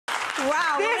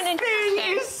Wow, This thing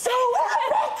is so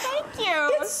epic. Thank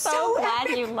you. It's so glad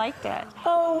epic. you liked it.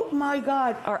 Oh my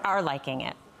God. Or are liking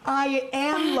it. I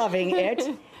am loving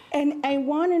it. And I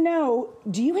want to know,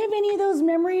 do you have any of those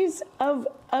memories of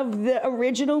the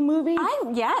original movie?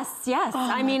 Yes. Oh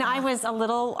I mean, God. I was a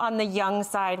little on the young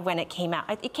side when it came out.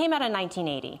 It came out in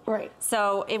 1980. Right.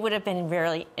 So it would have been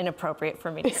really inappropriate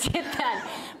for me to see it then.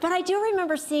 But I do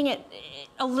remember seeing it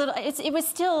a little.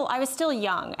 I was still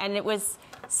young, and it was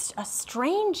a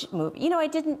strange movie. You know,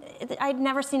 I'd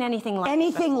never seen anything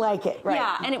like it, right?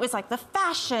 Yeah, and it was like the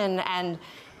fashion and.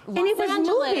 And it was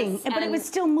moving, but it was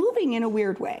still moving in a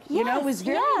weird way. Yes, you know, it was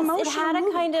very emotional. It had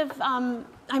a kind of,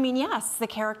 I mean, yes, the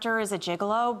character is a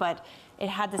gigolo, but it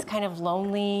had this kind of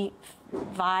lonely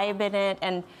vibe in it.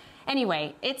 And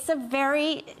anyway,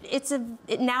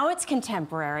 now it's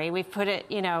contemporary. We've put it,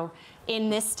 you know, in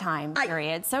this time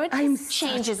period. So it just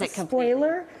changes it completely.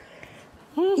 Spoiler.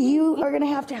 You are going to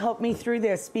have to help me through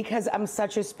this because I'm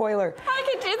such a spoiler. I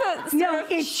could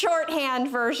do the shorthand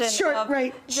version.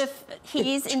 Right.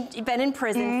 He's been in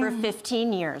prison for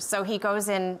 15 years, so he goes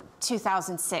in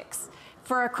 2006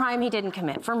 for a crime he didn't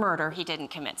commit, for murder he didn't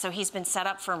commit. So he's been set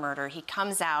up for murder. He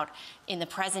comes out in the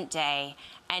present day,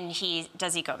 and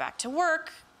does he go back to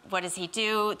work? What does he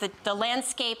do? The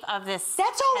landscape of this.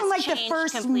 That's all in like the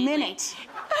first completely. minute.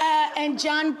 And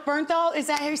John Bernthal, is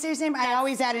that how you say his name? I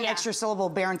always add an extra syllable,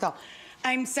 Bernthal.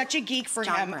 I'm such a geek for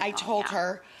him. I told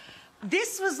her.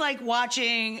 This was like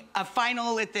watching a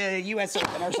final at the U.S.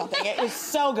 Open or something. It was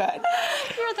so good.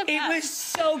 You're the best. It was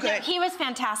so good. Yeah, he was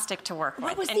fantastic to work with.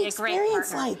 What was and the a great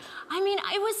experience partner. like? I mean,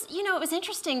 it was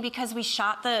interesting because we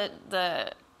shot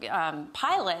the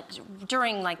pilot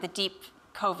during like the deep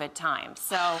COVID time.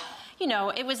 So, you know,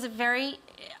 it was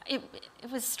it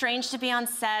was strange to be on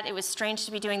set. It was strange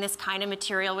to be doing this kind of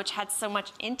material, which had so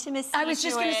much intimacy. I was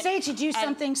just going to say, to do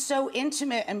something so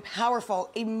intimate and powerful,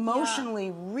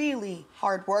 emotionally, really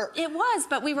hard work. It was,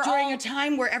 but we were during a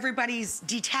time where everybody's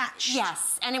detached.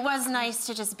 Yes, and it was nice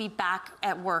to just be back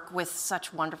at work with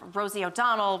such wonderful Rosie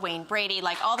O'Donnell, Wayne Brady,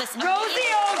 like all this. Rosie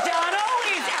O'Donnell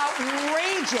is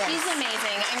outrageous. She's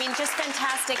amazing. I mean, just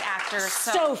fantastic actors.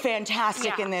 So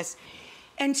fantastic in this.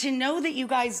 And to know that you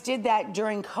guys did that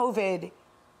during COVID,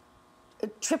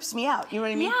 it trips me out. You know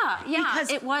what I mean? Yeah,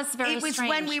 because it was very strange. It was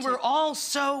when we were all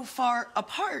so far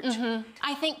apart.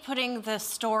 I think putting the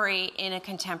story in a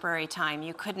contemporary time,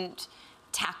 you couldn't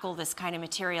tackle this kind of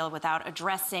material without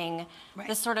addressing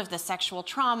the sort of the sexual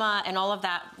trauma and all of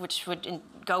that, which would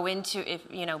go into,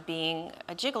 being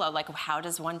a gigolo. Like, how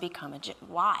does one become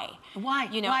why?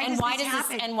 You know,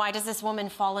 why does this woman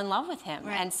fall in love with him?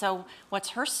 And so,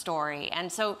 what's her story?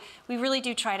 And so, we really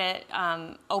do try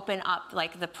to open up.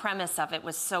 Like, the premise of it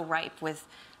was so ripe with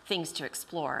things to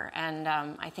explore, and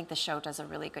I think the show does a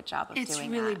really good job of doing that. It's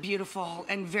really beautiful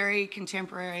and very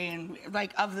contemporary and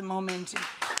like of the moment.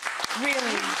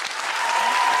 Really.